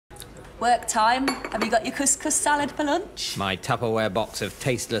Work time. Have you got your couscous salad for lunch? My Tupperware box of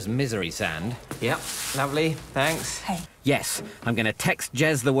tasteless misery sand. Yep, lovely, thanks. Hey. Yes, I'm going to text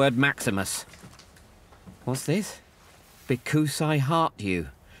Jez the word Maximus. What's this? Because I heart you.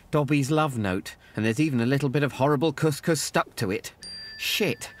 Dobby's love note. And there's even a little bit of horrible couscous stuck to it.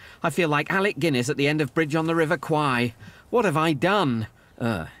 Shit. I feel like Alec Guinness at the end of Bridge on the River Kwai. What have I done?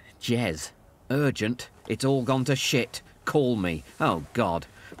 Jez. Urgent. It's all gone to shit. Call me. Oh, God.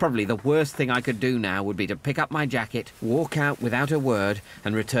 Probably the worst thing I could do now would be to pick up my jacket, walk out without a word,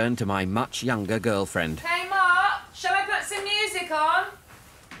 and return to my much younger girlfriend. Hey, Mark, shall I put some music on?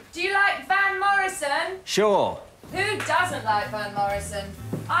 Do you like Van Morrison? Sure. Who doesn't like Van Morrison?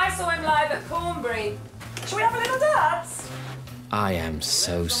 I saw him live at Cornbury. Shall we have a little dance? I am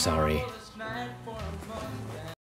so sorry.